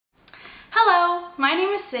my name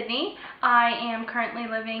is Sydney. I am currently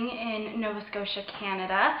living in Nova Scotia,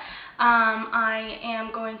 Canada. I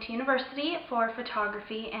am going to university for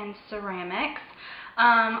photography and ceramics.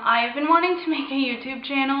 I've been wanting to make a YouTube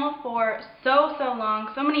channel for so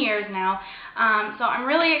long, so many years now, so I'm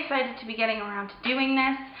really excited to be getting around to doing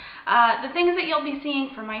this. The things that you'll be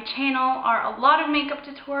seeing for my channel are a lot of makeup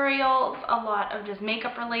tutorials, a lot of just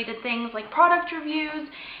makeup related things like product reviews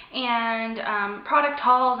and product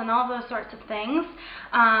hauls and all those sorts of things.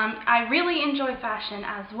 I really enjoy fashion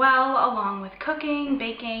as well, along with cooking,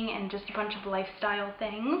 baking, and just a bunch of lifestyle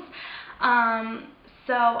things.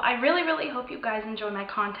 So I really hope you guys enjoy my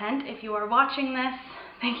content. If you are watching this,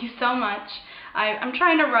 thank you so much. I'm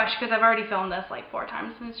trying to rush because I've already filmed this like 4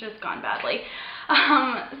 times and it's just gone badly.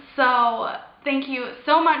 So thank you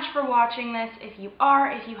so much for watching this. If you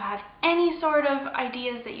have any sort of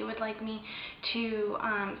ideas that you would like me to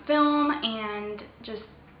film and just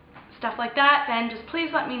stuff like that, then just please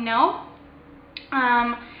let me know.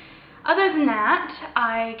 Other than that,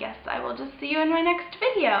 I guess I will just see you in my next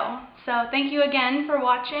video. So thank you again for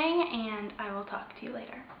watching, and I will talk to you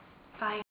later. Bye.